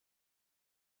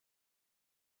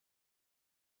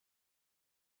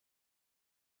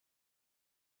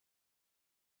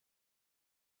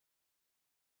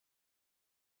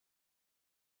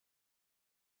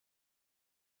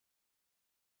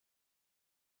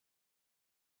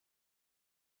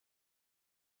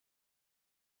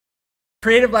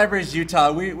Creative Libraries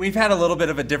Utah, we've had a little bit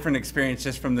of a different experience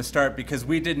just from the start because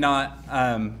we did not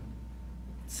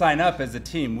sign up as a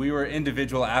team. We were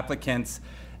individual applicants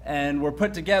and were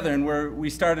put together, and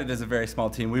we started as a very small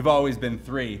team. We've always been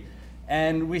three.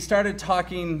 And we started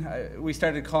talking, we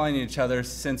started calling each other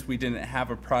since we didn't have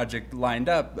a project lined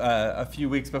up a few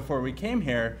weeks before we came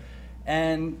here,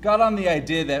 and got on the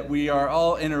idea that we are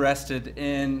all interested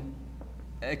in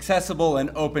accessible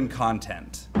and open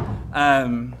content.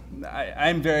 I'm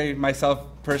myself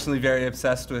personally very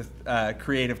obsessed with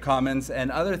Creative Commons and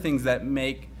other things that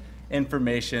make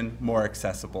information more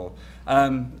accessible.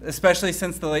 Especially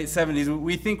since the late 70s,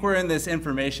 we think we're in this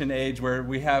information age where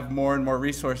we have more and more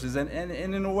resources, and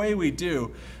in a way we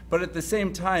do. But at the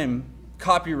same time,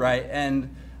 copyright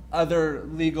and other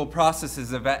legal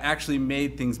processes have actually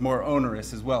made things more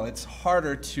onerous as well. It's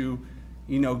harder to,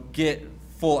 get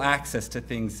full access to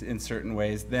things in certain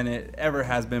ways than it ever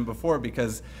has been before,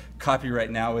 because copyright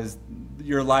now is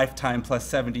your lifetime plus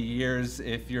 70 years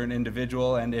if you're an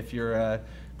individual, and if you're a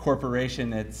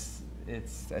corporation, it's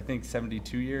I think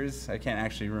 72 years. I can't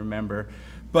actually remember,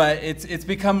 but it's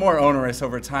become more onerous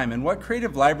over time. And what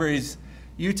Creative Libraries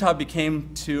Utah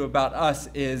became to about us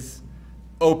is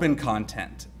open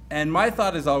content. And my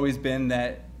thought has always been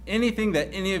that anything that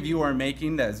any of you are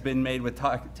making that has been made with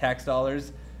tax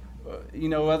dollars,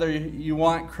 whether you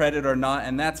want credit or not,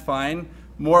 and that's fine,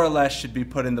 more or less should be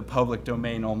put in the public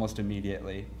domain almost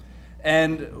immediately.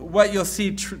 And what you'll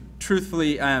see,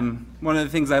 truthfully, one of the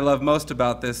things I love most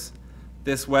about this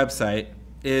website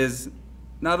is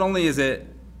not only is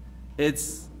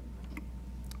it's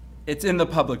in the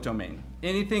public domain.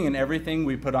 Anything and everything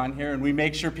we put on here, and we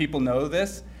make sure people know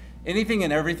this, anything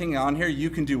and everything on here you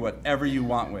can do whatever you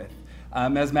want with.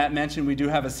 As Matt mentioned, we do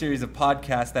have a series of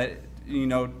podcasts that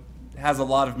has a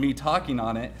lot of me talking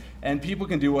on it, and people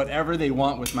can do whatever they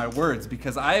want with my words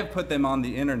because I have put them on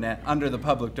the internet under the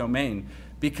public domain,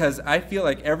 because I feel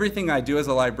like everything I do as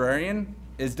a librarian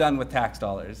is done with tax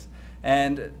dollars.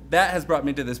 And that has brought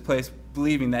me to this place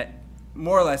believing that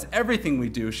more or less everything we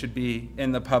do should be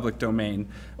in the public domain,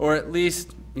 or at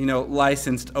least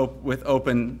licensed with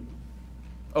open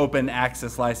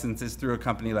access licenses through a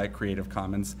company like Creative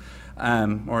Commons,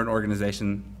 or an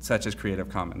organization such as Creative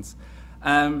Commons.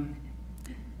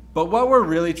 But what we're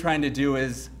really trying to do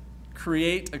is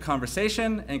create a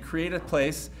conversation and create a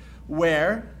place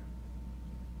where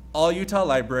all Utah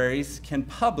libraries can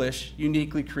publish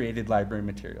uniquely created library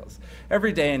materials.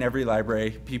 Every day in every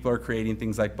library, people are creating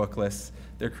things like book lists,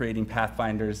 they're creating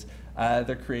pathfinders,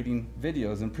 they're creating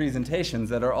videos and presentations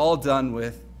that are all done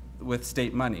with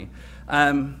state money.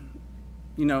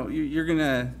 You're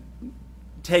gonna,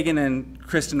 Tegan and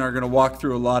Kristen are going to walk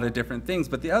through a lot of different things,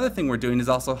 but the other thing we're doing is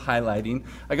also highlighting.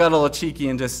 I got a little cheeky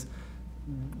and just,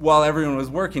 while everyone was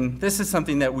working, this is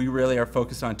something that we really are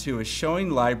focused on too, is showing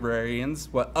librarians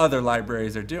what other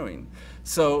libraries are doing.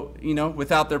 So,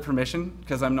 without their permission,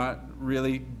 because I'm not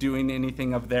really doing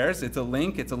anything of theirs, it's a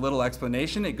link, it's a little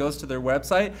explanation, it goes to their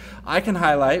website. I can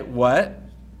highlight what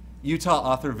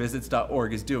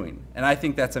UtahAuthorVisits.org is doing, and I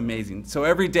think that's amazing. So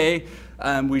every day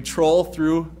we troll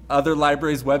through other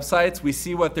libraries' websites, we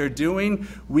see what they're doing,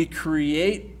 we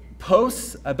create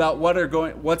posts about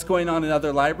what's going on in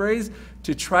other libraries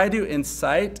to try to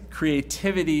incite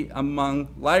creativity among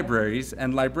libraries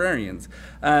and librarians.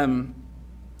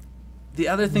 The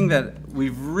other thing that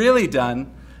we've really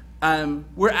done,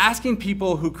 we're asking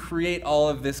people who create all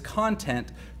of this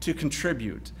content to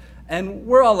contribute. And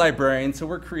we're all librarians, so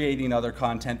we're creating other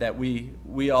content that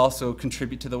we also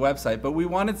contribute to the website. But we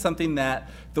wanted something that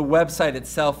the website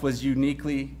itself was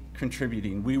uniquely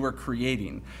contributing. We were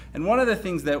creating. And one of the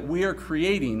things that we are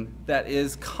creating that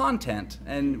is content,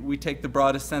 and we take the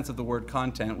broadest sense of the word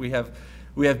content. We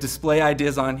have display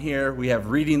ideas on here. We have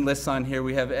reading lists on here.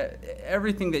 We have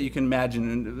everything that you can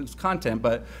imagine in it's content.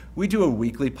 But we do a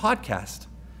weekly podcast.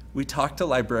 We talk to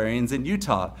librarians in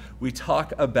Utah. We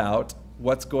talk about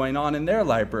what's going on in their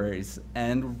libraries,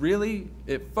 and really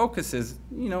it focuses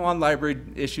on library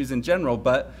issues in general,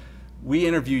 but we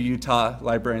interview Utah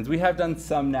librarians. We have done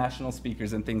some national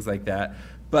speakers and things like that,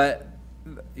 but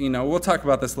we'll talk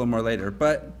about this a little more later.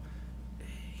 But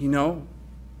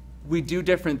we do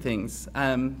different things.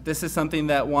 This is something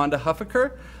that Wanda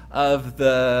Huffaker of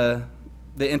the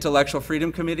Intellectual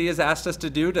Freedom Committee has asked us to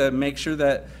do, to make sure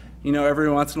that every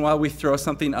once in a while we throw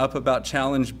something up about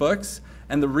challenged books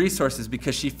and the resources,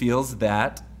 because she feels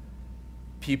that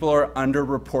people are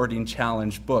underreporting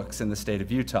challenged books in the state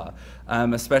of Utah,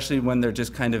 especially when they're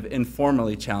just kind of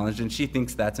informally challenged, and she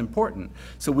thinks that's important.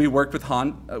 So we worked with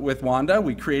Wanda,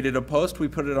 we created a post, we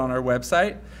put it on our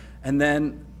website, and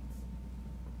then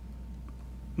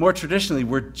more traditionally,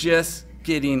 we're just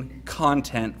getting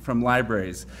content from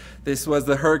libraries. This was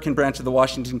the Hurricane branch of the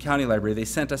Washington County Library. They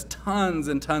sent us tons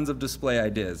and tons of display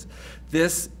ideas.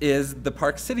 This is the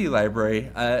Park City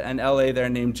Library, an LA there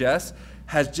named Jess,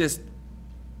 has just,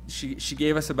 she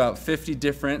gave us about 50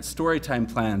 different story time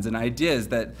plans and ideas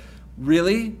that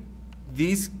really,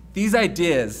 these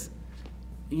ideas,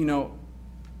 you know,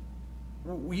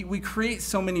 we create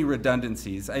so many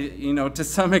redundancies. You know, to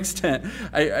some extent,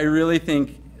 I really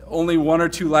think only 1 or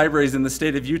 2 libraries in the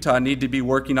state of Utah need to be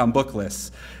working on book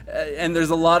lists. And there's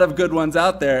a lot of good ones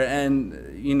out there.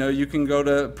 And, you know, you can go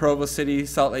to Provo City,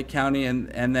 Salt Lake County,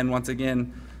 and then once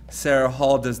again, Sarah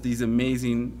Hall does these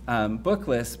amazing book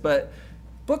lists. But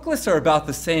book lists are about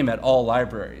the same at all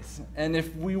libraries. And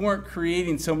if we weren't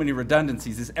creating so many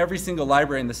redundancies, if every single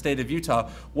library in the state of Utah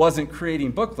wasn't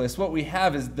creating book lists, what we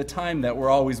have is the time that we're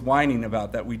always whining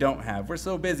about that we don't have. We're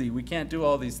so busy, we can't do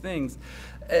all these things.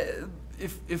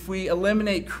 If we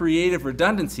eliminate creative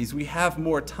redundancies, we have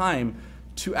more time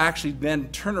to actually then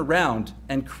turn around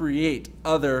and create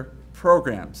other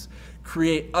programs,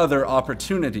 create other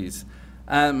opportunities.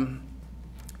 So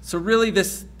really,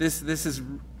 this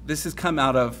has come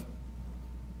out of,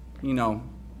 you know,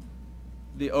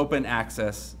 the open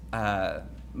access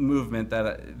movement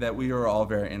that we are all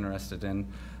very interested in.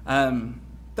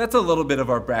 That's a little bit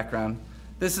of our background.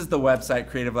 This is the website,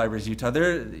 Creative Libraries Utah.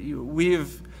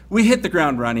 We hit the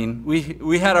ground running.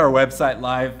 We had our website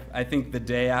live, I think, the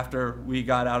day after we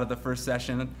got out of the first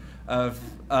session of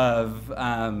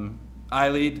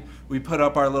ILEAD. We put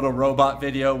up our little robot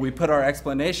video, we put our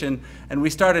explanation, and we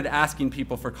started asking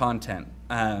people for content.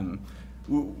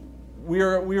 We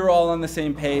were all on the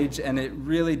same page, and it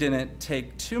really didn't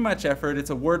take too much effort.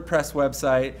 It's a WordPress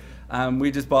website.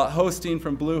 We just bought hosting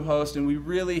from Bluehost, and we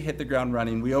really hit the ground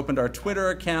running. We opened our Twitter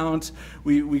account.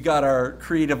 We got our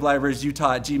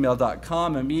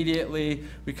creativeliberiesutah@gmail.com immediately.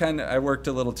 I worked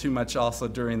a little too much also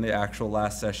during the actual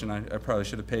last session. I probably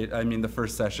should have paid, the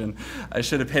first session. I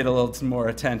should have paid a little more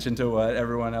attention to what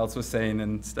everyone else was saying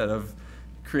instead of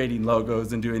creating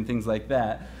logos and doing things like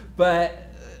that. But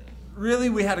really,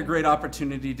 we had a great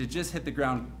opportunity to just hit the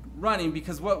ground running,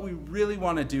 because what we really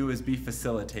want to do is be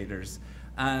facilitators.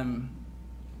 And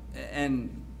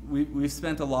we've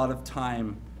spent a lot of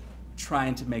time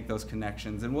trying to make those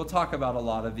connections, and we'll talk about a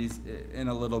lot of these in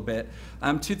a little bit.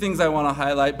 2 things I want to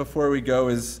highlight before we go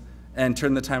and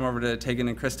turn the time over to Tegan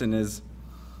and Kristen is,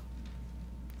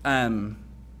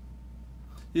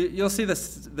 you'll see the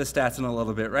stats in a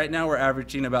little bit. Right now we're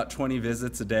averaging about 20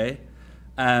 visits a day.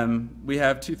 We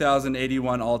have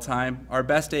 2,081 all-time. Our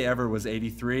best day ever was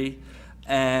 83.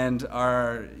 And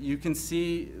you can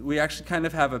see we actually kind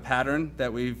of have a pattern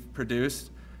that we've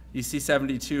produced. You see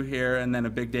 72 here and then a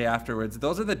big day afterwards.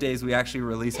 Those are the days we actually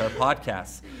release our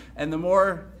podcasts. And the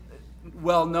more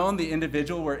well-known the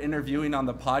individual we're interviewing on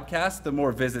the podcast, the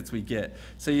more visits we get.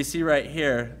 So you see right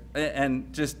here,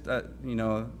 and just you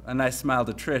know, a nice smile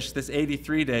to Trish, this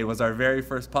 83 day was our very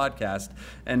first podcast,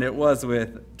 and it was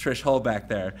with Trish Hull back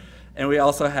there. And we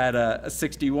also had a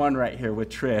 61 right here with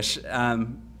Trish.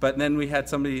 But then we had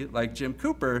somebody like Jim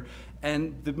Cooper,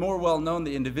 and the more well-known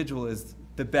the individual is,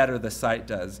 the better the site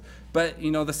does. But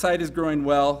you know, the site is growing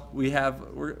well.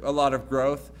 We're a lot of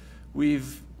growth. We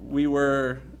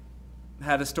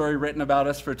had a story written about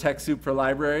us for TechSoup for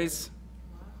Libraries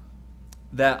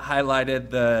that highlighted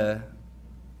the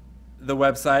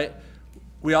website.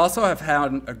 We also have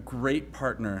had a great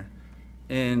partner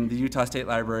in the Utah State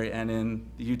Library and in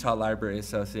the Utah Library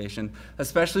Association,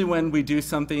 especially when we do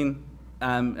something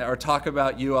or talk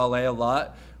about ULA a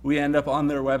lot. We end up on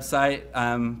their website.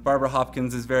 Barbara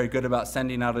Hopkins is very good about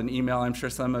sending out an email. I'm sure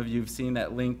some of you have seen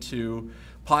that link to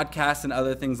podcasts and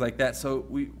other things like that. So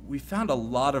we found a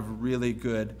lot of really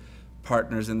good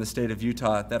partners in the state of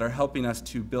Utah that are helping us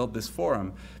to build this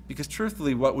forum. Because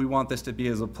truthfully, what we want this to be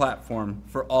is a platform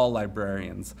for all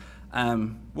librarians.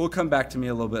 We'll come back to me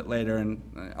a little bit later, and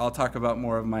I'll talk about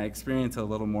more of my experience a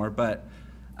little more, but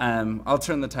I'll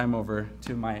turn the time over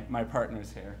to my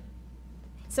partners here.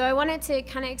 So I wanted to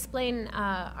kind of explain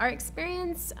our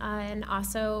experience and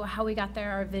also how we got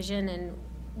there, our vision, and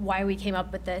why we came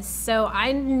up with this. So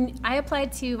I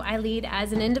applied to ILEAD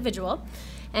as an individual,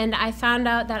 and I found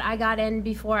out that I got in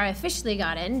before I officially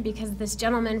got in, because this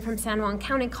gentleman from San Juan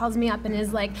County calls me up and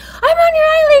is like, "I'm on your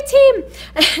ILEAD team!"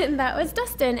 And that was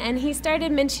Dustin, and he started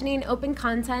mentioning open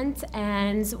content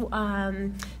and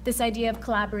this idea of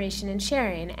collaboration and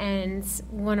sharing. And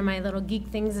one of my little geek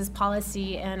things is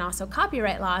policy and also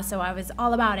copyright law, so I was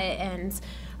all about it, and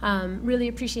really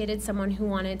appreciated someone who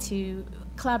wanted to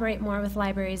collaborate more with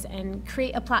libraries and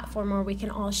create a platform where we can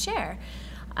all share.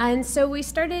 And so we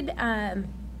started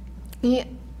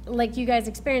like you guys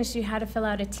experienced, you had to fill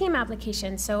out a team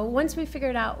application. So once we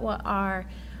figured out what our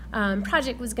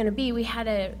project was going to be, we had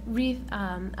to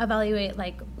evaluate,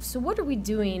 like, so what are we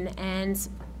doing, and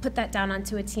put that down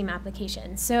onto a team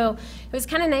application. So it was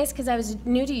kind of nice because I was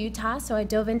new to Utah, so I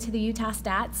dove into the Utah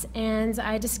stats, and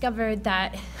I discovered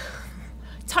that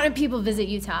a ton of people visit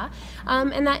Utah,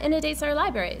 and that inundates our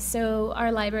libraries. So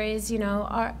our libraries, you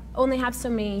know, only have so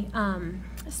many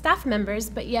staff members,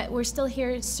 but yet we're still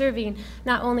here serving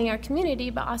not only our community,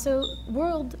 but also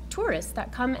world tourists that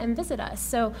come and visit us.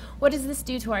 So what does this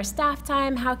do to our staff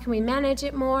time? How can we manage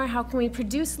it more? How can we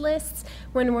produce lists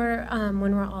when we're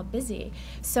all busy?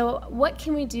 So what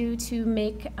can we do to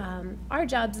make our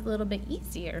jobs a little bit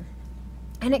easier?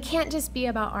 And it can't just be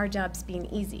about our jobs being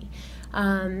easy.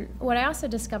 What I also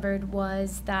discovered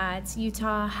was that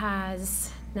Utah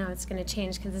has, now it's going to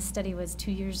change because this study was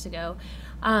 2 years ago,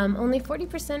 only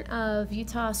 40% of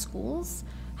Utah schools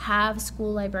have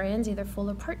school librarians, either full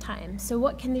or part-time. So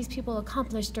what can these people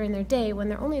accomplish during their day when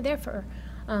they're only there for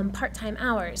part-time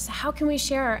hours? How can we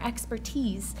share our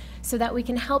expertise so that we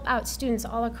can help out students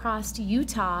all across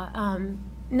Utah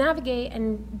navigate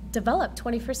and develop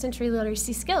 21st century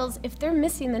literacy skills if they're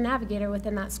missing the navigator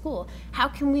within that school? How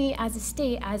can we as a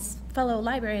state, as fellow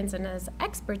librarians and as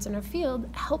experts in our field,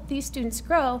 help these students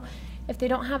grow if they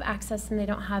don't have access and they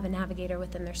don't have a navigator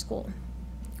within their school?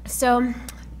 So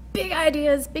big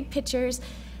ideas, big pictures,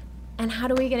 and how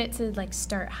do we get it to like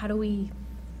start? How do we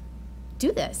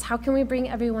do this? How can we bring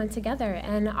everyone together?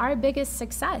 And our biggest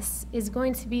success is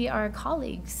going to be our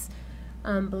colleagues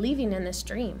believing in this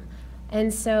dream.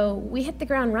 And so we hit the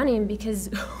ground running because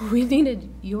we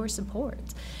needed your support.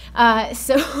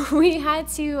 So we had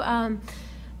to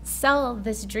sell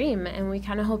this dream, and we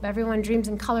kind of hope everyone dreams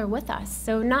in color with us.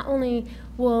 So not only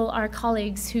will our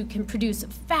colleagues who can produce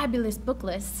fabulous book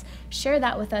lists share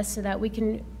that with us so that we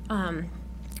can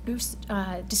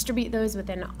distribute those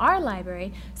within our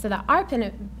library so that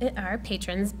our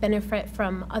patrons benefit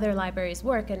from other libraries'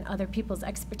 work and other people's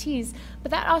expertise,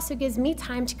 but that also gives me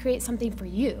time to create something for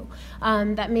you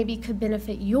that maybe could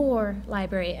benefit your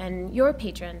library and your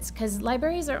patrons, because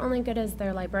libraries are only good as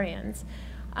their librarians.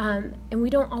 And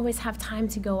we don't always have time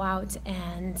to go out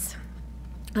and,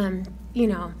 you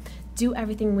know, do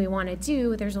everything we want to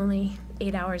do. There's only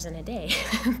 8 hours in a day.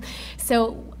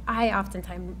 So I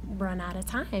oftentimes run out of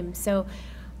time. So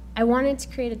I wanted to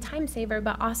create a time saver,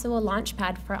 but also a launch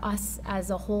pad for us as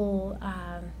a whole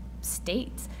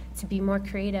state to be more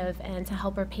creative and to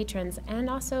help our patrons and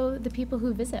also the people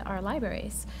who visit our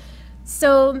libraries.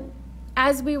 So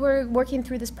as we were working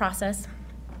through this process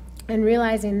and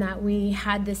realizing that we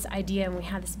had this idea and we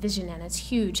had this vision and it's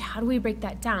huge, how do we break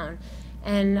that down?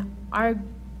 And our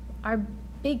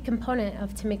big component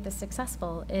of to make this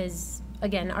successful is,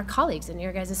 again, our colleagues and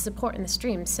your guys' support in the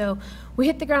stream. So we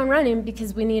hit the ground running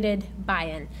because we needed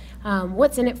buy-in.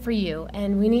 What's in it for you?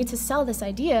 And we need to sell this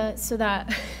idea so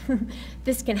that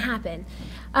this can happen.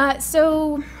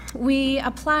 So we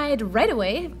applied right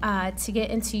away to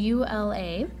get into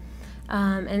ULA,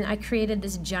 and I created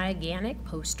this gigantic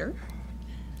poster.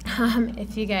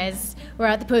 If you guys were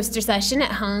at the poster session,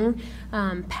 it hung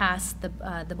past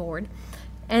the board.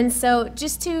 And so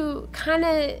just to kind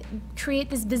of create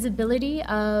this visibility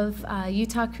of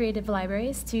Utah Creative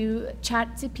Libraries, to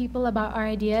chat to people about our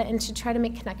idea and to try to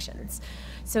make connections.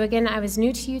 So again, I was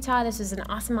new to Utah. This was an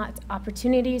awesome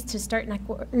opportunity to start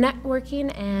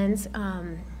networking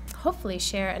and hopefully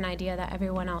share an idea that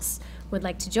everyone else would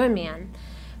like to join me on.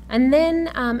 And then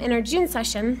in our June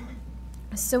session,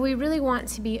 so we really want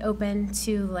to be open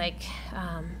to, like,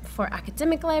 for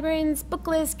academic librarians, book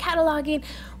lists, cataloging.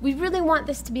 We really want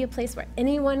this to be a place where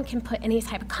anyone can put any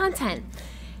type of content.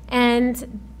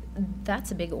 And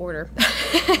that's a big order.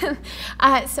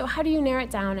 So how do you narrow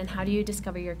it down and how do you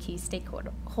discover your key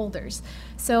stakeholders?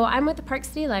 So I'm with the Park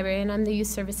City Library and I'm the Youth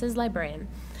Services Librarian.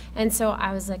 And so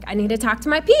I was like, I need to talk to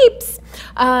my peeps.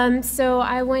 So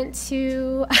I went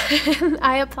to,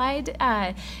 I applied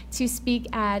to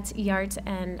speak at YART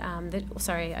and, the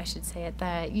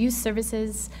Youth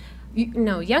Services,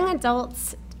 Young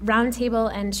Adults Roundtable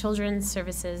and Children's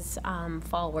Services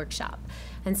Fall Workshop.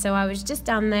 And so I was just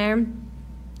down there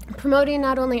promoting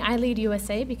not only ILEAD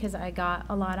USA, because I got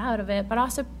a lot out of it, but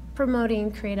also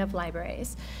promoting creative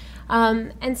libraries.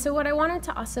 And so what I wanted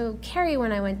to also carry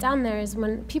when I went down there is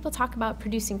when people talk about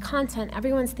producing content,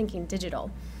 everyone's thinking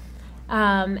digital.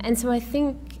 And so I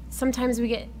think sometimes we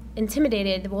get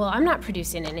intimidated, well, I'm not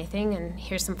producing anything, and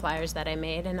here's some flyers that I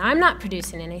made, and I'm not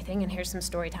producing anything, and here's some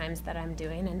story times that I'm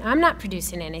doing, and I'm not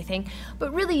producing anything,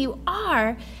 but really you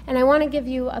are, and I want to give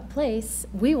you a place,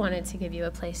 we wanted to give you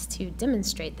a place to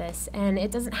demonstrate this, and it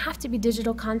doesn't have to be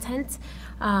digital content.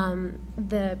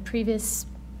 The previous,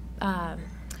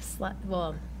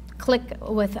 click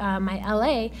with my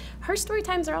LA, her story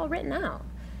times are all written out,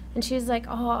 and she was like,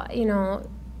 oh, you know,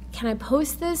 can I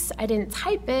post this? I didn't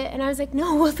type it. And I was like,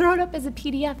 no, we'll throw it up as a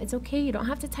PDF. It's okay, you don't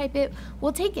have to type it,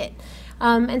 we'll take it.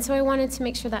 And so I wanted to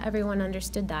make sure that everyone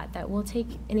understood that we'll take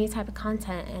any type of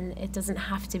content, and it doesn't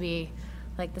have to be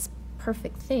like this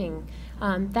perfect thing.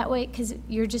 That way, because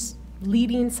you're just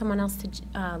leading someone else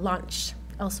to launch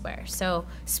elsewhere. So,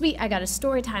 sweet, I got a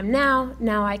story time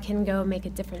now I can go make a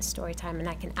different story time, and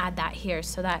I can add that here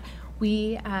so that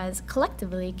we as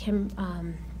collectively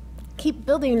can keep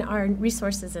building our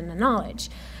resources and the knowledge.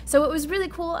 So what was really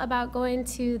cool about going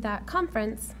to that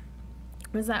conference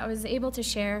was that I was able to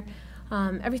share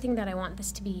everything that I want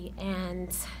this to be,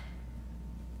 and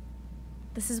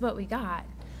this is what we got.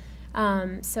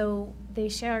 So they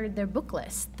shared their book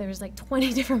list. There's like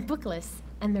 20 different book lists,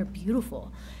 and they're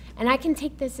beautiful. And I can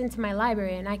take this into my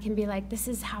library, and I can be like, this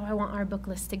is how I want our book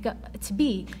list to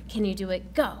be. Can you do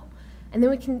it? Go. And then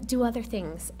we can do other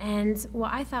things. And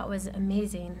what I thought was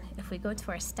amazing, if we go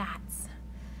to our stats,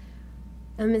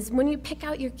 is when you pick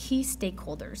out your key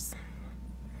stakeholders,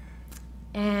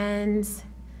 and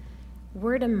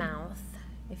word of mouth,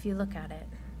 if you look at it,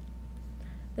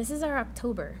 this is our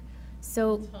October.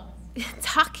 So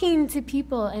talking to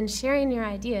people and sharing your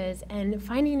ideas and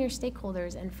finding your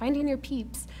stakeholders and finding your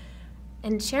peeps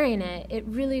and sharing it, it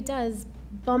really does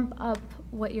bump up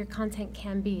what your content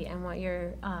can be and what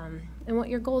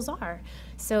your goals are.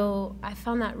 So I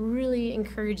found that really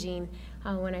encouraging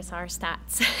when I saw our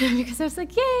stats because I was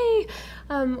like, yay,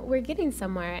 we're getting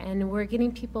somewhere, and we're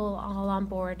getting people all on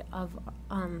board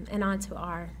and onto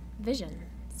our vision.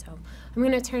 So I'm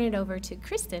going to turn it over to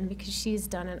Kristen because she's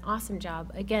done an awesome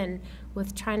job, again,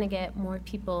 with trying to get more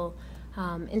people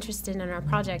interested in our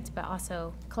project, but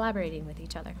also collaborating with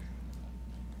each other.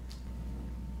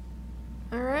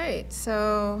 All right,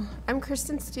 so I'm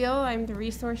Kristen Stehel. I'm the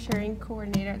resource sharing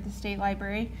coordinator at the State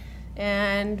Library.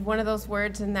 And one of those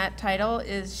words in that title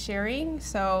is sharing.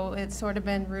 So it's sort of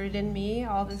been rooted in me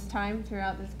all this time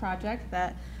throughout this project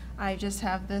that I just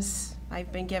have this,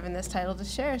 I've been given this title to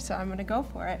share, so I'm gonna go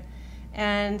for it.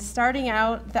 And starting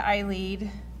out the ILEAD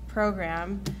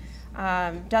program,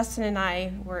 Dustin and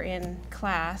I were in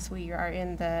class. We are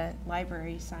in the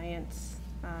library science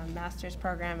master's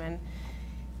program, and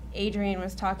Adrian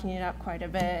was talking it up quite a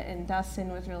bit, and Dustin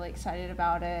was really excited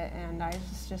about it, and I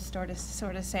was just sort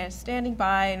of standing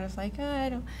by and was like, I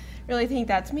don't really think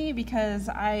that's me, because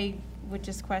I would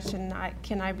just question,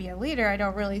 can I be a leader? I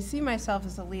don't really see myself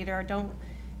as a leader. Don't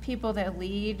people that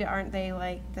lead, aren't they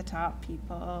like the top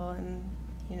people, and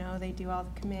you know, they do all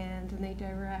the commands and they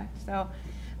direct? So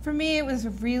for me, it was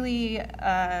really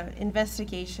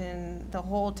investigation the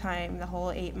whole time, the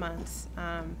whole 8 months.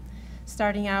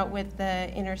 Starting out with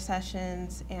the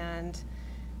intercessions and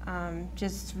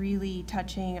just really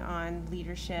touching on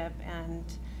leadership, and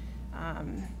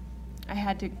I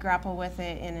had to grapple with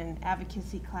it in an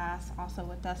advocacy class also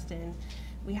with Dustin.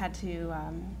 We had to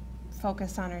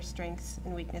focus on our strengths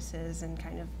and weaknesses and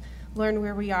kind of learn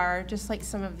where we are, just like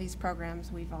some of these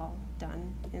programs we've all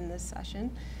done in this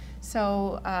session.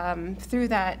 So through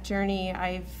that journey,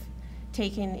 I've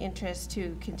taken interest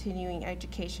to continuing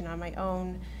education on my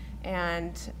own,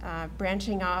 and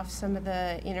branching off some of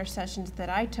the intercessions that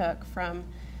I took from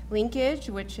Linkage,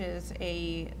 which is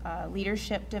a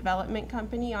leadership development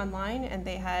company online, and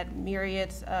they had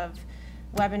myriads of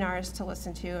webinars to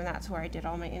listen to, and that's where I did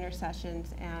all my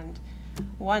intercessions. And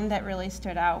one that really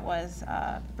stood out was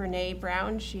Brene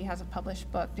Brown. She has a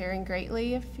published book, Daring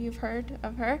Greatly, if you've heard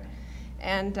of her.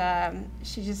 And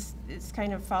she just is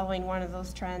kind of following one of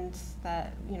those trends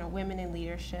that, you know, women in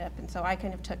leadership. And so I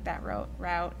kind of took that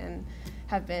route and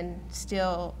have been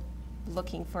still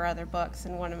looking for other books.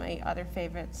 And one of my other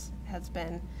favorites has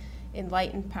been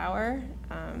Enlightened Power,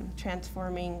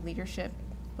 Transforming Leadership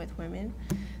with Women.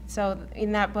 So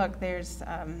in that book, there's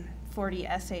 40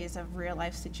 essays of real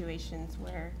life situations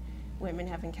where women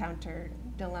have encountered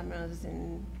dilemmas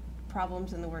and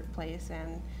problems in the workplace,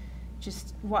 and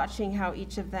just watching how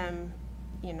each of them,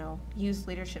 you know, use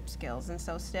leadership skills. And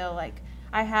so still, like,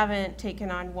 I haven't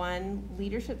taken on one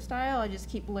leadership style. I just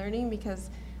keep learning because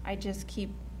I just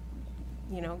keep,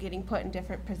 you know, getting put in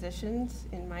different positions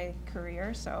in my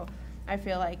career. So I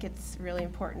feel like it's really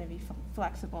important to be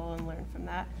flexible and learn from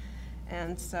that.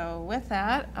 And so with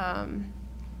that,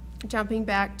 jumping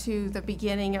back to the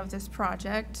beginning of this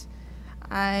project,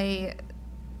 I,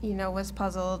 was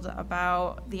puzzled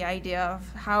about the idea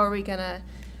of how are we going to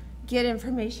get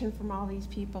information from all these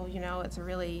people. It's a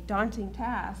really daunting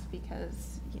task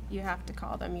because you have to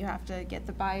call them, you have to get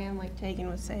the buy-in, like Tegan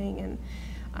was saying. And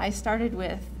I started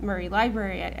with Murray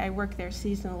Library. I work there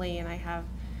seasonally, and I have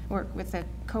worked with the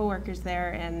co-workers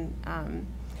there, and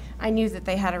I knew that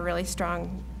they had a really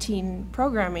strong teen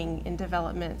programming in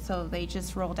development, so they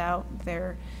just rolled out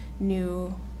their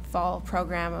new fall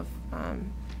program of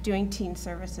doing teen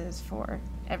services for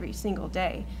every single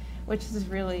day, which is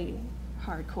really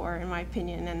hardcore in my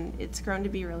opinion, and it's grown to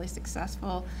be really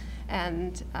successful.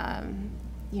 And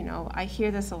I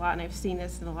hear this a lot, and I've seen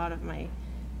this in a lot of my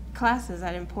classes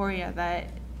at Emporia, that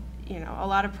a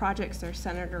lot of projects are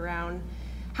centered around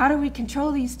how do we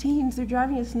control these teens? They're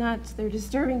driving us nuts. They're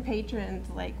disturbing patrons.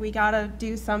 Like, we gotta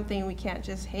do something. We can't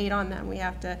just hate on them. We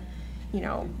have to,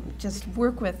 just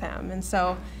work with them. And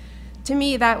so, to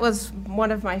me, that was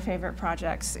one of my favorite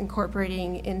projects,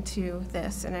 incorporating into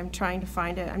this. And I'm trying to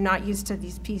find it. I'm not used to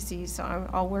these PCs, so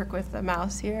I'll work with the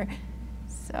mouse here.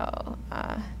 So,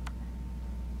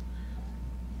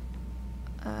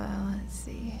 let's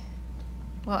see.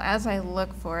 Well, as I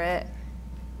look for it,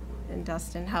 and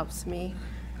Dustin helps me.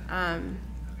 Where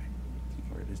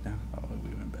it is now? Oh,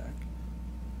 we went back.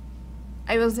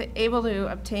 I was able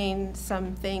to obtain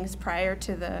some things prior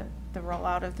to the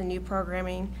rollout of the new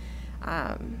programming.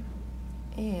 And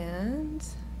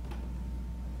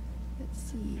let's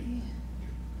see.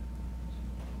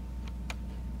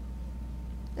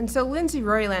 And so Lindsay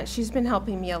Royland, she's been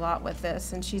helping me a lot with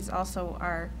this, and she's also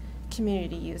our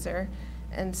community user.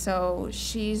 And so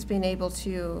she's been able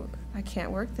to, I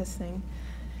can't work this thing.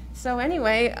 So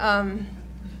anyway,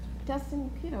 Dustin,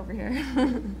 get over here.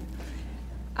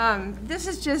 This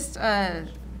is just an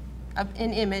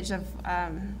image of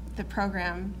the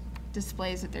program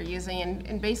displays that they're using,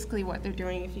 and basically what they're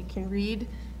doing, if you can read,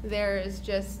 there is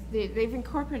just, they've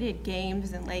incorporated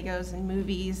games and Legos and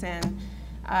movies and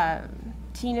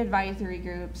teen advisory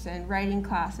groups and writing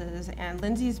classes, and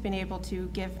Lindsay's been able to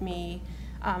give me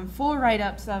full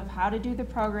write-ups of how to do the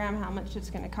program, how much it's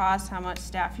going to cost, how much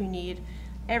staff you need,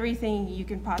 everything you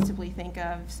can possibly think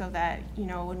of, so that,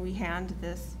 when we hand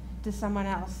this to someone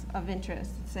else of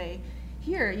interest, say,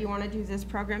 here, you want to do this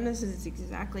program, this is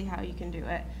exactly how you can do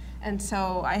it. And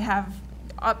so I have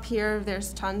up here,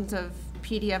 there's tons of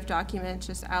PDF documents,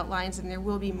 just outlines, and there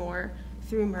will be more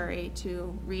through Murray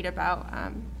to read about.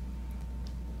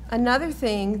 Another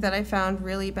thing that I found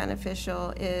really beneficial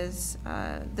is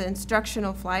the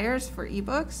instructional flyers for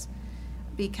ebooks,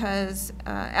 because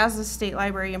as a state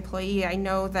library employee, I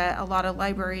know that a lot of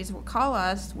libraries will call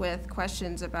us with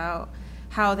questions about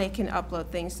how they can upload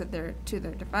things to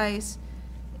their device.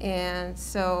 And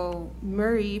so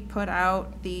Murray put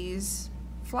out these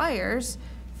flyers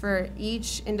for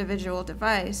each individual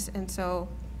device, and so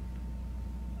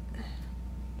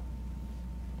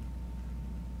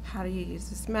how do you use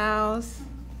this mouse?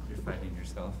 You're fighting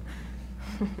yourself.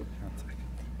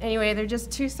 Anyway, they're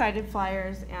just two-sided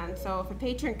flyers, and so if a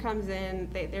patron comes in,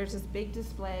 there's this big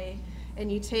display,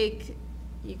 and you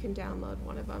can download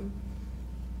one of them.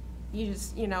 You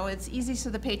just, it's easy, so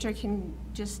the patron can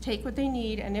just take what they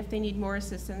need, and if they need more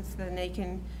assistance, then they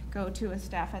can go to a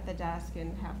staff at the desk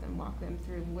and have them walk them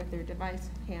through with their device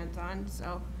hands-on.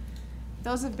 So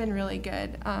those have been really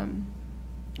good.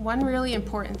 One really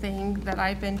important thing that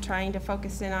I've been trying to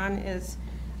focus in on is,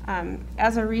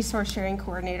 as a resource sharing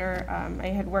coordinator, I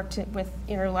had worked with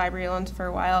interlibrary loans for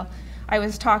a while. I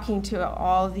was talking to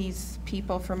all these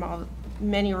people from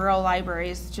many rural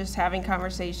libraries, just having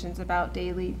conversations about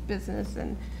daily business.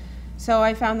 And so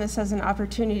I found this as an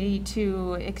opportunity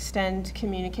to extend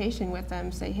communication with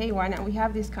them, say, hey, why don't we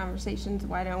have these conversations?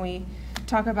 Why don't we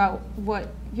talk about what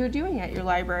you're doing at your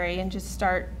library, and just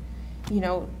start,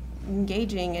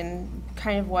 engaging in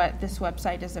kind of what this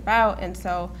website is about. And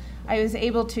so I was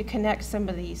able to connect some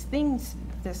of these things,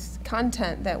 this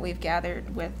content that we've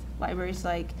gathered with libraries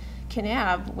like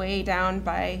Kanab, way down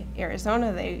by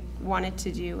Arizona. They wanted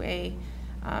to do a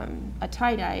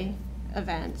tie-dye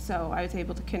event, so I was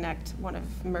able to connect one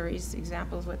of Murray's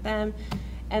examples with them.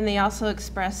 And they also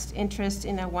expressed interest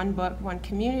in a One Book, One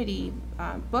Community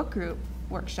book group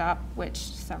workshop, which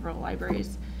several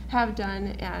libraries have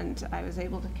done, and I was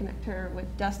able to connect her with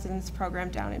Dustin's program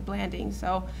down in Blanding.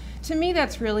 So to me,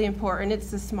 that's really important. It's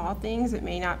the small things. It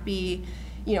may not be,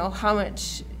 how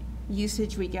much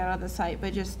usage we get on the site,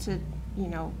 but just to,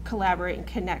 collaborate and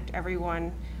connect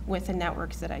everyone with the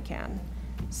networks that I can.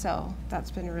 So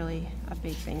that's been really a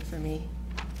big thing for me.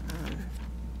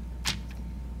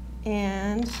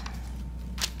 And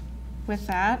with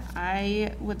that,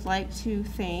 I would like to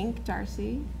thank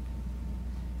Darcy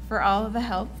for all of the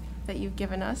help that you've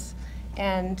given us,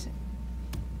 and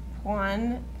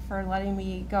Juan for letting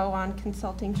me go on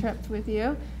consulting trips with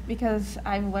you, because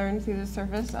I've learned through the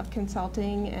service of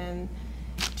consulting and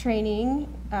training,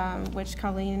 which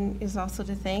Colleen is also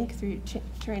to thank, through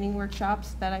training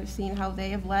workshops that I've seen how they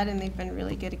have led, and they've been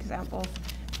really good examples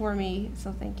for me,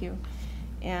 so thank you.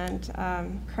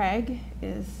 And Craig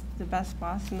is the best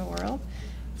boss in the world.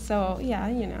 So yeah,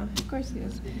 you know, of course he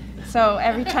is. So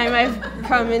every time I've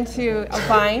come into a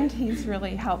bind, he's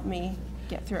really helped me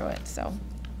get through it. So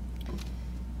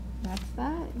that's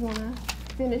that. You want to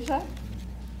finish up?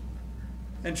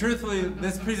 And truthfully,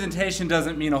 this presentation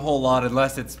doesn't mean a whole lot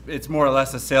unless it's more or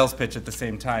less a sales pitch at the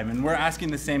same time. And we're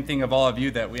asking the same thing of all of you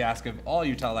that we ask of all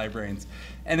Utah librarians.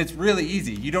 And it's really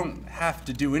easy. You don't have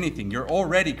to do anything. You're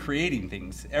already creating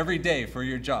things every day for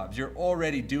your jobs. You're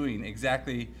already doing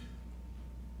exactly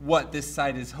what this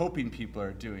site is hoping people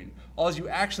are doing. All you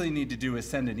actually need to do is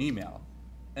send an email.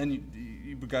 And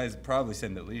you guys probably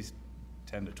send at least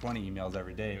 10 to 20 emails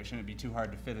every day. It shouldn't be too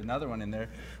hard to fit another one in there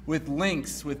with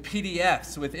links, with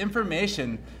PDFs, with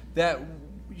information that,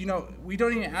 you know, we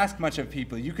don't even ask much of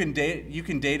people. You can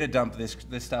data dump this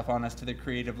stuff on us to the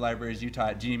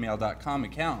creativelibariesutah@gmail.com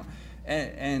account.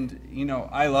 And you know,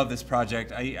 I love this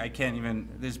project. I can't even,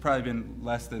 there's probably been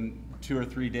less than 2 or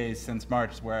 3 days since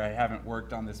March where I haven't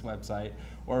worked on this website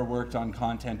or worked on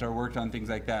content or worked on things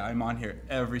like that. I'm on here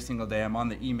every single day. I'm on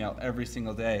the email every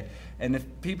single day. And if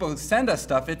people send us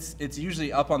stuff, it's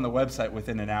usually up on the website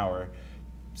within an hour.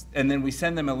 And then we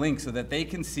send them a link so that they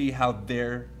can see how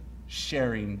they're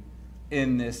sharing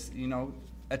in this, you know,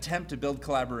 attempt to build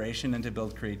collaboration and to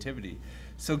build creativity.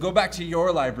 So go back to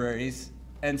your libraries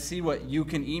and see what you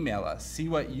can email us. See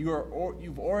what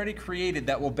you've already created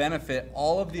that will benefit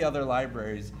all of the other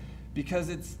libraries, because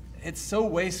it's so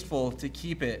wasteful to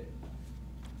keep it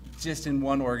just in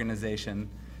one organization.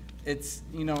 It's,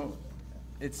 you know,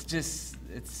 it's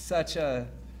such a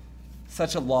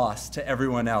loss to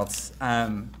everyone else.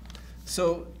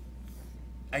 So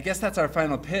I guess that's our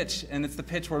final pitch, and it's the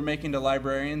pitch we're making to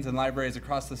librarians and libraries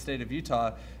across the state of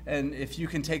Utah. And if you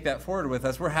can take that forward with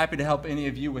us, we're happy to help any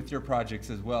of you with your projects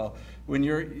as well. When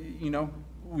you're, you know,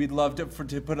 we'd love to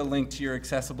put a link to your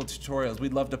accessible tutorials.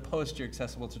 We'd love to post your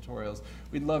accessible tutorials.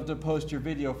 We'd love to post your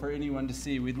video for anyone to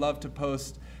see. We'd love to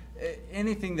post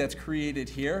anything that's created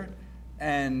here,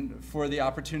 and for the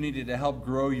opportunity to help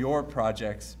grow your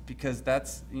projects, because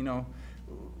that's, you know,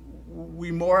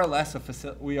 we more or less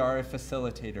we are a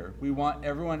facilitator. We want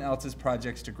everyone else's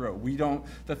projects to grow. We don't,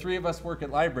 the three of us work at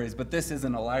libraries, but this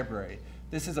isn't a library.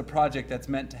 This is a project that's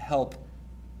meant to help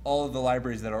all of the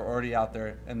libraries that are already out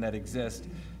there and that exist,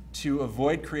 to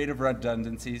avoid creative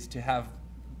redundancies, to have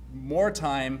more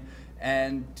time,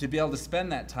 and to be able to spend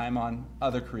that time on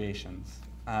other creations.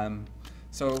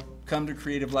 So come to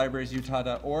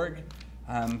creativelibariesutah.org.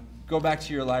 Go back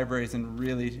to your libraries and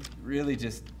really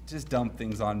just dump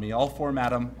things on me. I'll format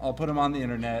them. I'll put them on the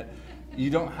internet. You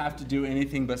don't have to do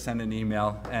anything but send an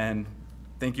email. And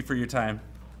thank you for your time.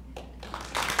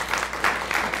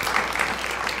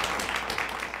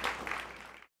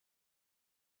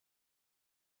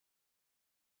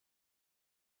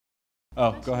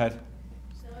 Oh, go ahead.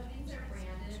 So things are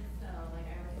branded, so like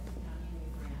everything's county, we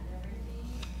brand everything.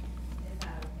 Is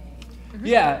that okay?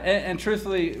 Yeah, and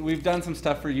truthfully, we've done some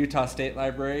stuff for Utah State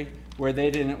Library where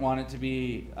they didn't want it to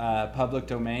be public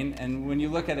domain. And when you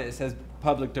look at it, it says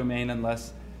public domain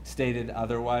unless stated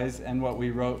otherwise. And what we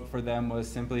wrote for them was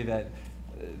simply that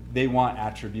they want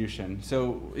attribution.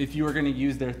 So if you were going to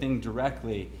use their thing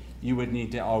directly, you would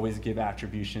need to always give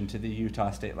attribution to the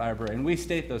Utah State Library. And we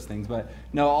state those things, but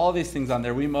no, all these things on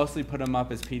there, we mostly put them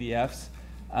up as PDFs.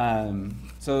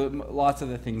 So lots of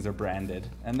the things are branded,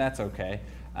 and that's okay.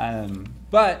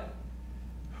 But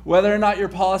whether or not your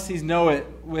policies know it,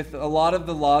 with a lot of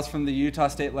the laws from the Utah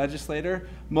State Legislature,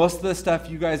 most of the stuff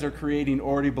you guys are creating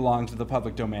already belongs to the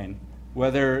public domain.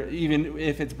 Whether, even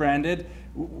if it's branded,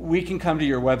 we can come to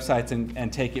your websites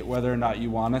and take it whether or not you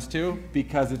want us to,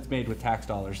 because it's made with tax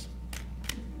dollars.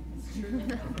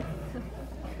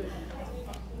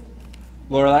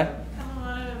 Lorelai?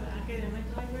 Academic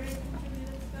libraries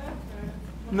contributed stuff?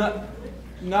 Or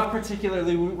Not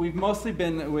particularly. We've mostly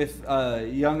been with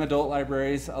young adult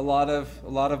libraries, a lot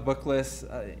of book lists.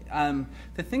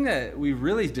 The thing that we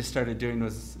really just started doing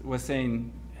was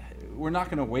saying we're not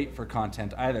going to wait for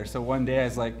content either. So one day I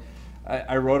was like,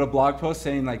 I wrote a blog post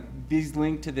saying, like, these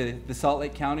link to the Salt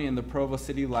Lake County and the Provo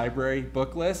City Library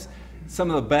book lists.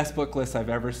 Some of the best book lists I've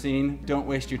ever seen. Don't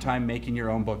waste your time making your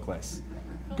own book lists.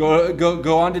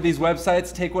 Go onto these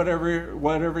websites, take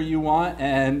whatever you want,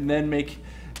 and then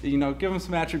give them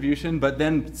some attribution, but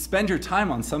then spend your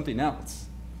time on something else.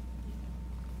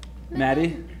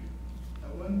 Maddie?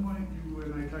 At one point, you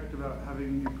and I talked about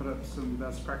having you put up some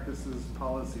best practices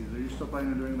policies. Are you still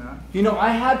planning on doing that? I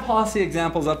had policy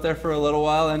examples up there for a little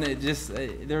while, and it just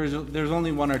there's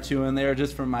only one or two in there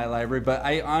just from my library. But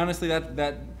I honestly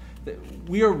that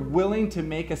we are willing to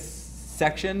make a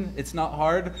section. It's not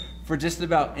hard for just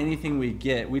about anything we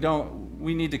get. We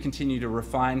need to continue to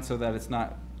refine so that it's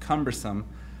not cumbersome.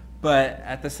 But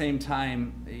at the same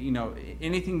time,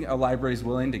 anything a library is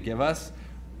willing to give us,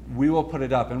 we will put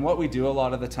it up. And what we do a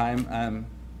lot of the time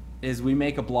is we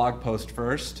make a blog post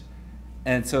first.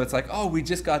 And so it's like, oh, we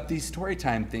just got these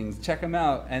storytime things, check them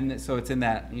out. And so it's in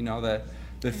that,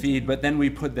 the feed, but then we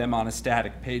put them on a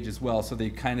static page as well. So they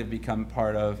kind of become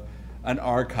part of an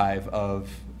archive of,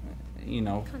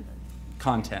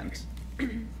 content.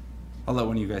 I'll let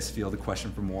one of you guys field the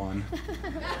question from Juan.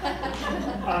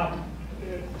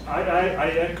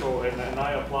 I echo and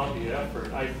I applaud the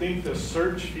effort. I think the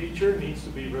search feature needs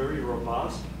to be very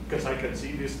robust because I can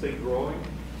see this thing growing.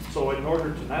 So in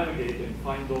order to navigate and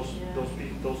find those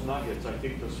nuggets, I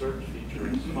think the search feature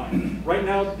is fine. Right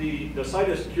now, the site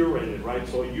is curated, right?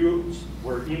 So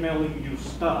we're emailing you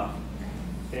stuff,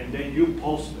 and then you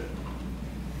post it.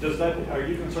 Are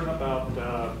you concerned about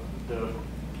the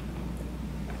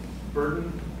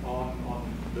burden on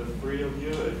the three of you?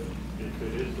 If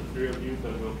it is the three of you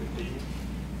that will continue?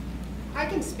 I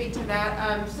can speak to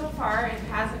that. So far, it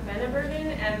hasn't been a burden,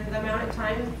 and the amount of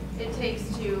time it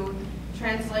takes to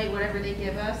translate whatever they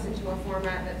give us into a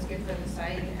format that's good for the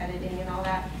site, editing and all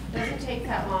that, doesn't take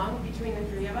that long between the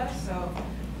three of us. So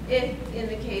if, in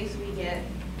the case, we get,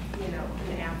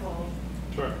 an ample,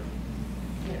 sure,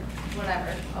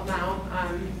 whatever amount,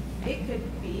 it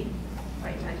could be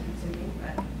quite time consuming,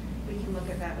 but we can look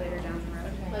at that later down the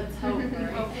road. Let's hope,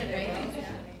 right?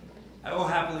 I will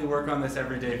happily work on this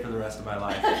every day for the rest of my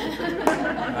life.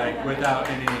 Without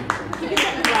any...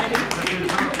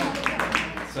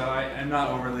 So I'm not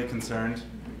overly concerned.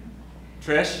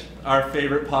 Trish, our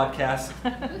favorite podcast.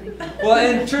 Well,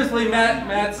 and truthfully,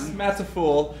 Matt's a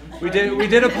fool. We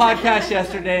did a podcast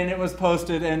yesterday, and it was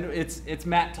posted, and it's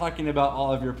Matt talking about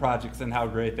all of your projects and how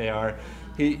great they are.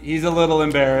 He's a little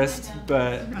embarrassed,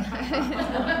 but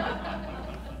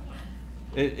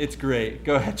it's great.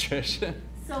 Go ahead, Trish.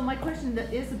 So my question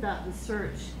is about the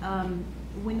search.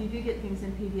 When you do get things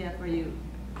in PDF, are you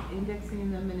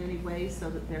indexing them in any way so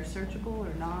that they're searchable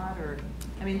or not? Or,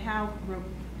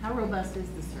 how robust is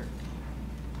the search?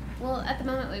 Well, at the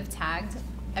moment we've tagged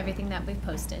everything that we've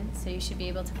posted, so you should be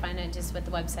able to find it just with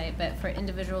the website, but for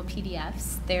individual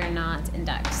PDFs, they're not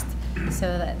indexed.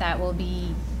 So that will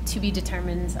be to be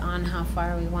determined on how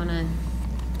far we want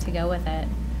to go with it.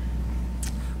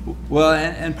 Well,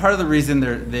 and part of the reason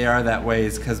they are that way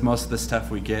is because most of the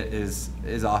stuff we get is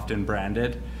often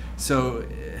branded. So,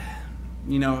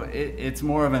 it's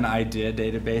more of an idea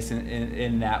database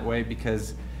in that way,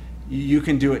 because you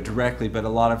can do it directly, but a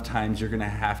lot of times you're going to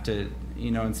have to,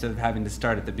 instead of having to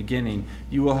start at the beginning,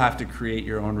 you will have to create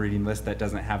your own reading list that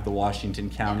doesn't have the Washington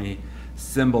County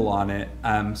symbol on it.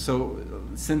 So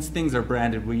since things are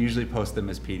branded, we usually post them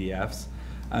as PDFs.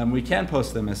 We can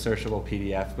post them as searchable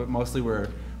PDFs, but mostly we're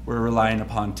relying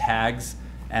upon tags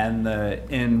and the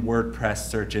in WordPress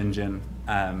search engine,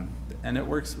 and it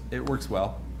works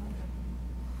well.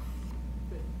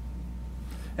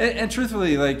 And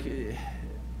truthfully,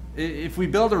 if we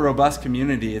build a robust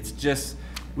community, it's just,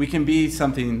 we can be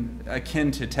something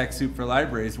akin to TechSoup for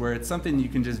libraries, where it's something you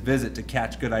can just visit to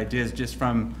catch good ideas just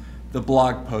from the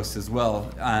blog posts as well.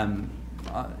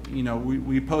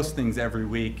 We post things every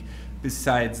week.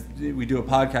 Besides, we do a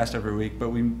podcast every week, but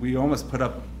we almost put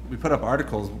up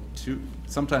articles,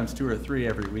 sometimes 2 or 3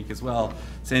 every week as well,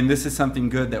 saying this is something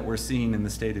good that we're seeing in the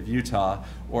state of Utah,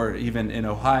 or even in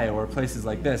Ohio, or places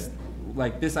like this.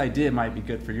 Like, this idea might be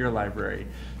good for your library.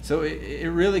 So it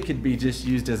really could be just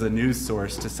used as a news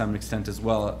source to some extent as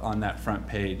well on that front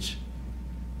page.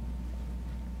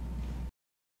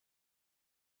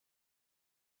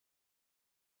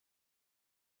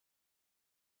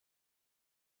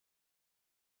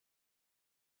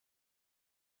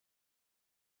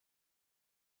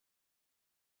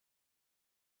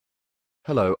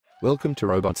 Hello, welcome to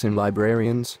Robots and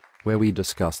Librarians, where we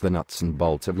discuss the nuts and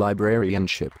bolts of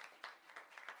librarianship.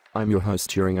 I'm your host,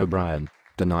 Turing O'Brien.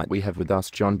 Tonight we have with us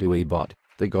John Dewey Bot,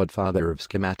 the godfather of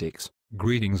schematics.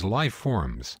 Greetings, life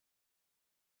forms.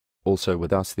 Also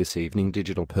with us this evening,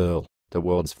 Digital Pearl, the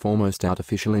world's foremost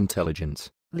artificial intelligence.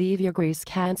 Leave your grease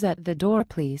cans at the door,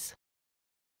 please.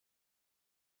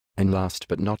 And last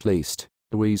but not least,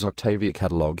 Louise Octavia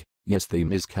Catalog. Yes,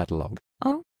 theme is catalog.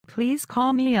 Oh, please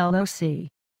call me LOC.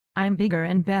 I'm bigger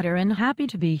and better and happy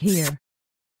to be here.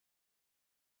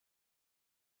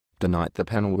 Tonight the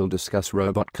panel will discuss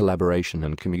robot collaboration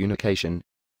and communication,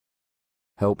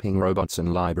 helping robots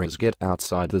and libraries get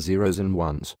outside the zeros and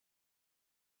ones.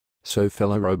 So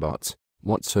fellow robots,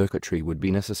 what circuitry would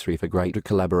be necessary for greater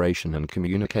collaboration and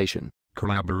communication?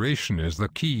 Collaboration is the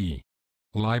key.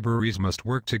 Libraries must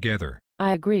work together.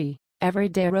 I agree.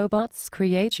 Everyday robots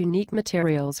create unique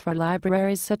materials for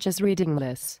libraries such as reading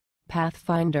lists,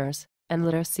 pathfinders, and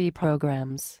literacy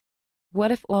programs.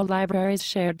 What if all libraries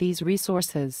shared these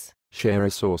resources? Share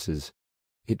resources.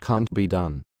 It can't be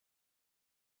done.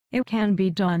 It can be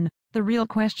done. The real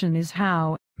question is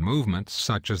how. Movements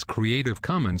such as Creative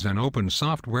Commons and open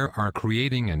software are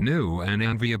creating a new and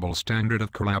enviable standard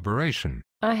of collaboration.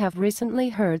 I have recently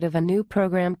heard of a new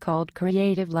program called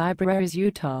Creative Libraries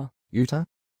Utah. Utah?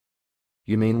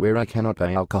 You mean where I cannot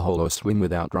buy alcohol or swim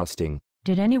without rusting?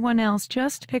 Did anyone else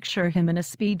just picture him in a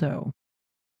Speedo?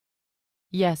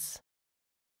 Yes.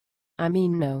 I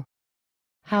mean no.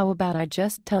 How about I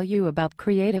just tell you about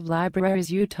Creative Libraries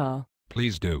Utah?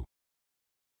 Please do.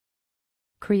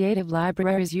 Creative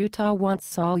Libraries Utah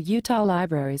wants all Utah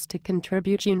libraries to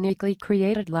contribute uniquely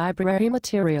created library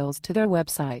materials to their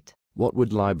website. What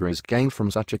would libraries gain from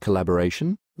such a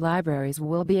collaboration? Libraries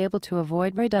will be able to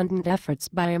avoid redundant efforts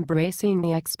by embracing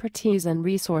the expertise and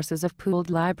resources of pooled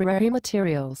library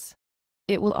materials.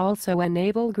 It will also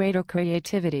enable greater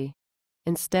creativity.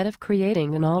 Instead of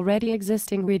creating an already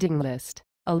existing reading list,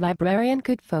 a librarian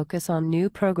could focus on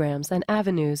new programs and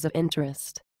avenues of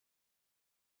interest.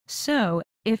 So,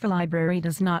 if a library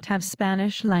does not have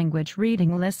Spanish language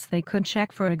reading lists, they could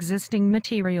check for existing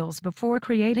materials before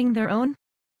creating their own?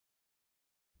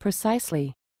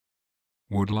 Precisely.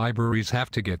 Would libraries have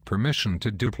to get permission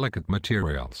to duplicate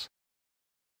materials?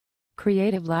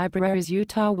 Creative Libraries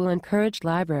Utah will encourage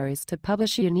libraries to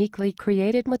publish uniquely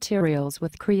created materials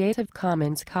with Creative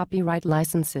Commons copyright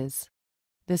licenses.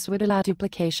 This would allow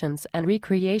duplications and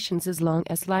recreations as long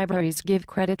as libraries give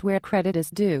credit where credit is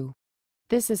due.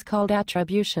 This is called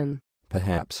attribution.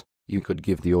 Perhaps you could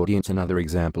give the audience another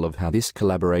example of how this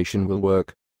collaboration will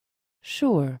work.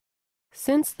 Sure.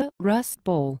 Since the Rust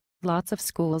Bowl, lots of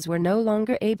schools were no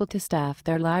longer able to staff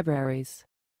their libraries.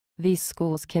 These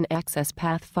schools can access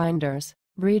pathfinders,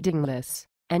 reading lists,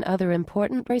 and other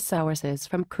important resources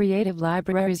from Creative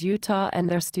Libraries Utah, and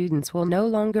their students will no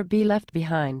longer be left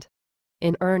behind.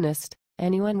 In earnest,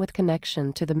 anyone with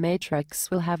connection to the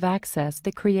Matrix will have access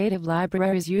to Creative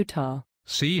Libraries Utah.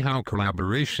 See how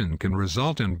collaboration can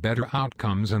result in better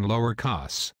outcomes and lower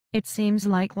costs. It seems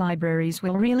like libraries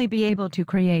will really be able to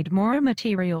create more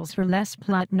materials for less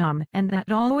platinum, and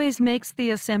that always makes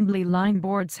the assembly line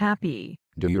boards happy.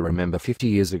 Do you remember 50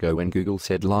 years ago when Google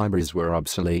said libraries were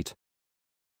obsolete?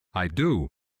 I do.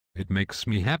 It makes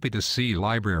me happy to see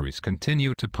libraries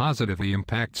continue to positively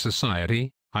impact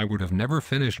society. I would have never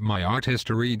finished my art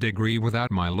history degree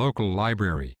without my local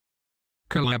library.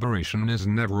 Collaboration is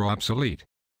never obsolete.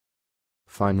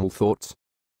 Final thoughts?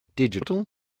 Digital?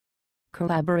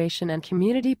 Collaboration and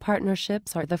community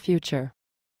partnerships are the future.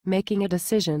 Making a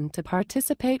decision to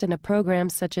participate in a program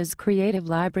such as Creative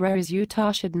Libraries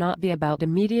Utah should not be about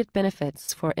immediate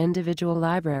benefits for individual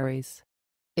libraries.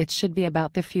 It should be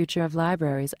about the future of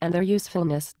libraries and their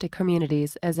usefulness to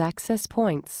communities as access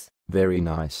points. Very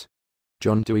nice.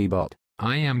 John Dewey Bot.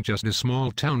 I am just a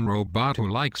small-town robot who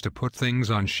likes to put things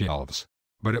on shelves.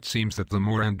 But it seems that the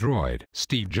more Android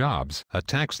Steve Jobs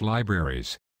attacks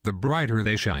libraries, the brighter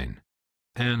they shine.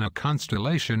 And a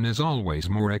constellation is always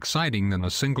more exciting than a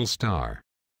single star.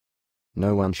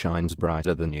 No one shines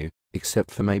brighter than you, except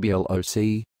for maybe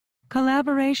LOC.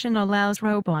 Collaboration allows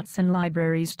robots and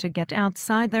libraries to get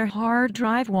outside their hard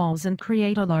drive walls and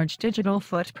create a large digital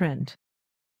footprint.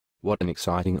 What an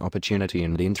exciting opportunity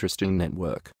and interesting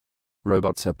network.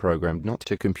 Robots are programmed not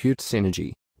to compute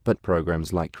synergy, but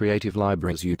programs like Creative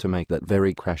Libraries Utah make that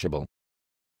very crashable.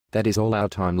 That is all our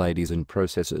time, ladies and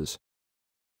processors.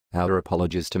 Our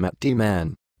apologies to Matt D.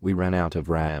 Man, we ran out of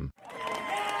RAM.